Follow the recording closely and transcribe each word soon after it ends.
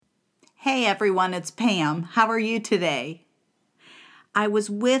Hey everyone, it's Pam. How are you today? I was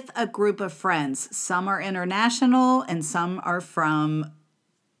with a group of friends. Some are international and some are from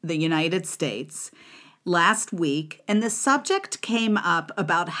the United States last week, and the subject came up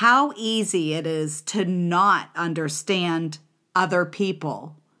about how easy it is to not understand other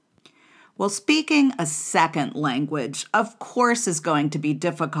people. Well, speaking a second language, of course, is going to be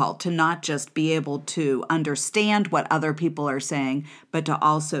difficult to not just be able to understand what other people are saying, but to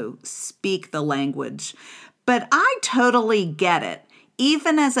also speak the language. But I totally get it.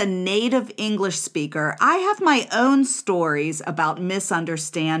 Even as a native English speaker, I have my own stories about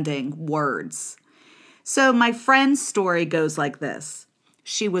misunderstanding words. So my friend's story goes like this.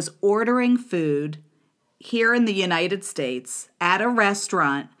 She was ordering food here in the United States at a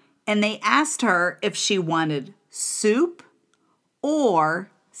restaurant, and they asked her if she wanted soup or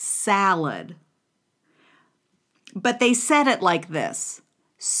salad. But they said it like this,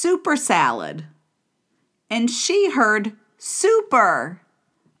 super salad. And she heard super.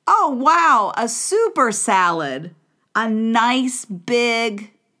 Oh, wow, a super salad. A nice,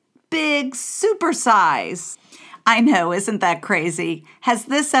 big super size. I know, isn't that crazy? Has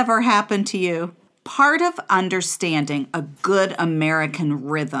this ever happened to you? Part of understanding a good American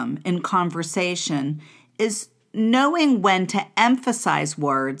rhythm in conversation is knowing when to emphasize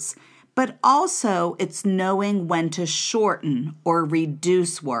words, but also it's knowing when to shorten or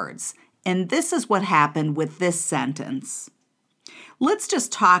reduce words. And this is what happened with this sentence. Let's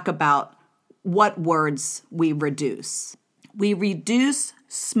just talk about what words we reduce. We reduce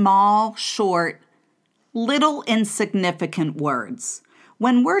small, short, little insignificant words.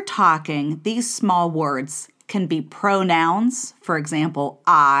 When we're talking, these small words can be pronouns, for example,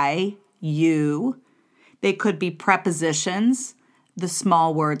 I, you. They could be prepositions, the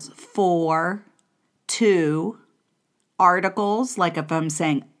small words for, to, articles, like if I'm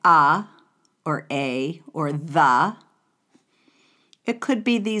saying a or a or the. It could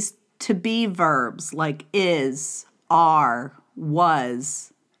be these to-be verbs like is, are,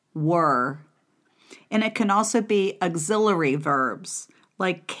 was, were. And it can also be auxiliary verbs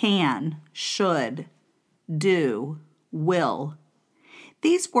like can, should, do, will.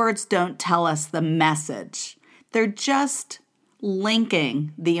 These words don't tell us the message. They're just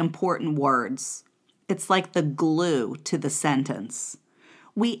linking the important words. It's like the glue to the sentence.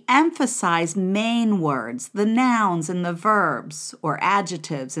 We emphasize main words, the nouns and the verbs, or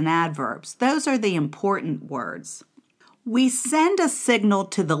adjectives and adverbs. Those are the important words. We send a signal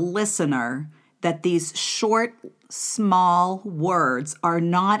to the listener that these short, small words are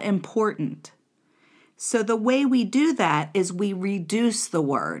not important. So the way we do that is we reduce the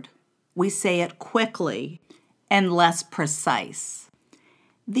word. We say it quickly and less precise.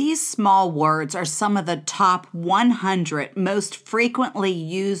 These small words are some of the top 100 most frequently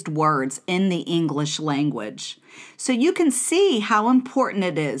used words in the English language. So you can see how important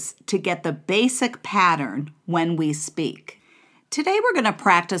it is to get the basic pattern when we speak. Today we're going to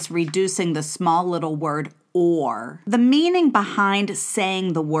practice reducing the small little word or. The meaning behind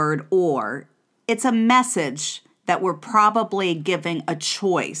saying the word or, it's a message that we're probably giving a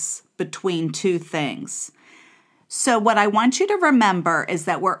choice between two things. So what I want you to remember is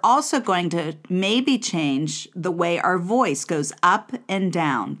that we're also going to maybe change the way our voice goes up and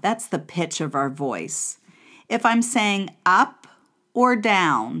down. That's the pitch of our voice. If I'm saying up or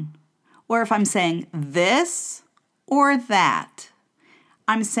down, or if I'm saying this or that,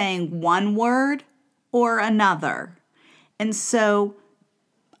 I'm saying one word or another. And so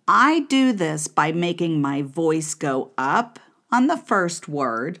I do this by making my voice go up on the first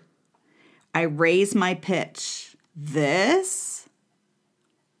word. I raise my pitch. This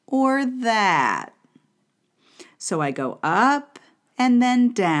or that. So I go up and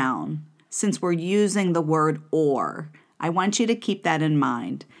then down. Since we're using the word or, I want you to keep that in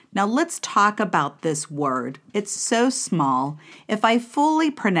mind. Now let's talk about this word. It's so small. If I fully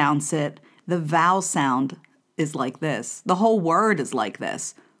pronounce it, the vowel sound is like this. The whole word is like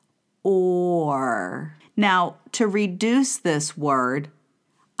this. Or. Now, to reduce this word,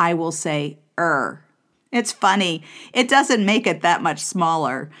 I will say It's funny. It doesn't make it that much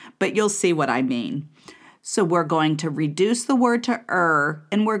smaller, but you'll see what I mean. So we're going to reduce the word to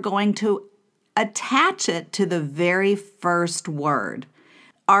and we're going to attach it to the very first word.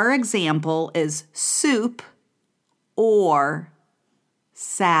 Our example is soup or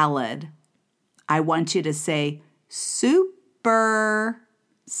salad. I want you to say super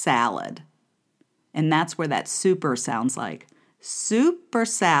salad. And that's where that super sounds like. Super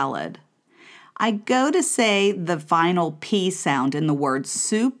salad. I go to say the final P sound in the word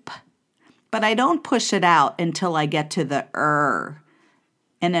soup, but I don't push it out until I get to the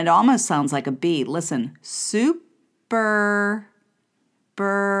And it almost sounds like a B. Listen, super,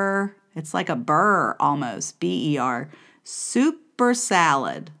 burr. It's like a burr almost, B-E-R. Super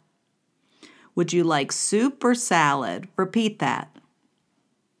salad. Would you like soup or salad? Repeat that.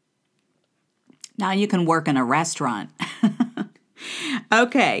 Now you can work in a restaurant.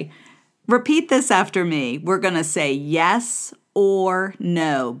 Okay, repeat this after me. We're going to say yes or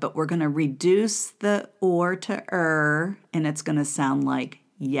no, but we're going to reduce the or to and it's going to sound like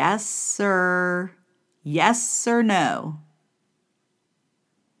yes, sir, yes or no.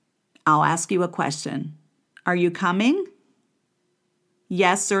 I'll ask you a question. Are you coming?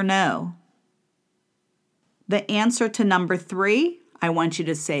 Yes or no? The answer to number 3, I want you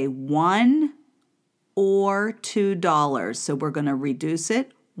to say $1 or $2. So we're going to reduce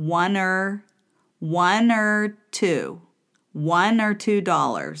it. One or two. $1 or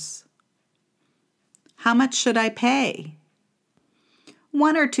 $2. How much should I pay?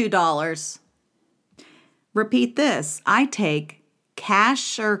 $1 or $2. Repeat this. I take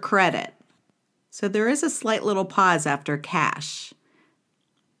cash or credit. So there is a slight little pause after cash,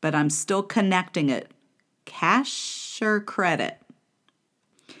 but I'm still connecting it. Cash or credit?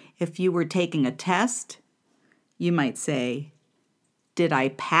 If you were taking a test, you might say, did I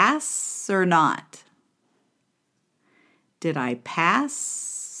pass or not? Did I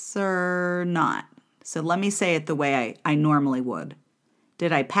pass or not? So let me say it the way I normally would.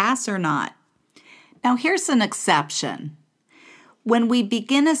 Did I pass or not? Now here's an exception. When we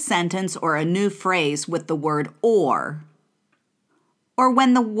begin a sentence or a new phrase with the word or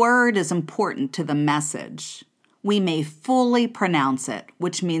when the word is important to the message, we may fully pronounce it,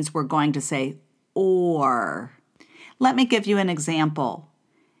 which means we're going to say or. Let me give you an example.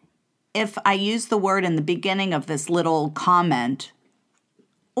 If I use the word in the beginning of this little comment,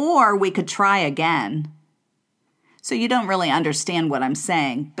 or we could try again. So you don't really understand what I'm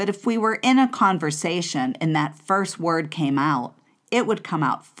saying, but if we were in a conversation and that first word came out, it would come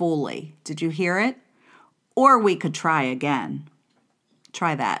out fully. Did you hear it? Or we could try again.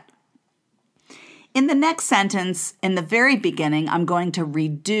 Try that. In the next sentence, in the very beginning, I'm going to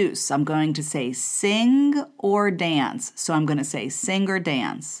reduce. I'm going to say sing or dance. So I'm going to say sing or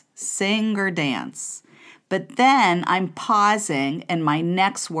dance, sing or dance. But then I'm pausing, and my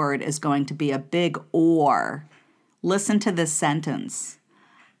next word is going to be a big or. Listen to this sentence.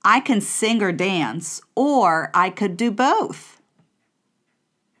 I can sing or dance, or I could do both.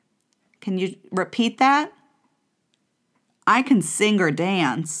 Can you repeat that? I can sing or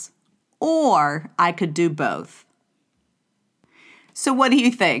dance, or I could do both. So what do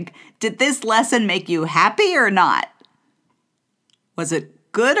you think? Did this lesson make you happy or not? Was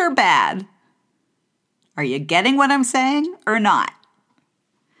it good or bad? Are you getting what I'm saying or not?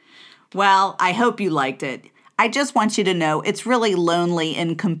 Well, I hope you liked it. I just want you to know it's really lonely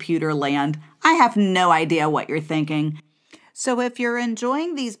in computer land. I have no idea what you're thinking. So if you're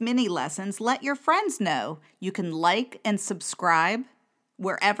enjoying these mini lessons, let your friends know. You can like and subscribe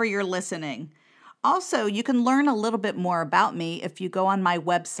wherever you're listening. Also, you can learn a little bit more about me if you go on my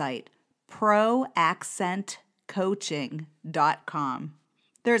website, proaccentcoaching.com.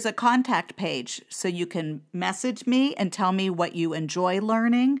 There's a contact page so you can message me and tell me what you enjoy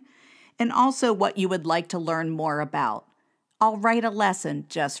learning and also what you would like to learn more about. I'll write a lesson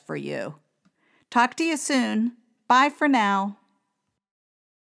just for you. Talk to you soon. Bye for now.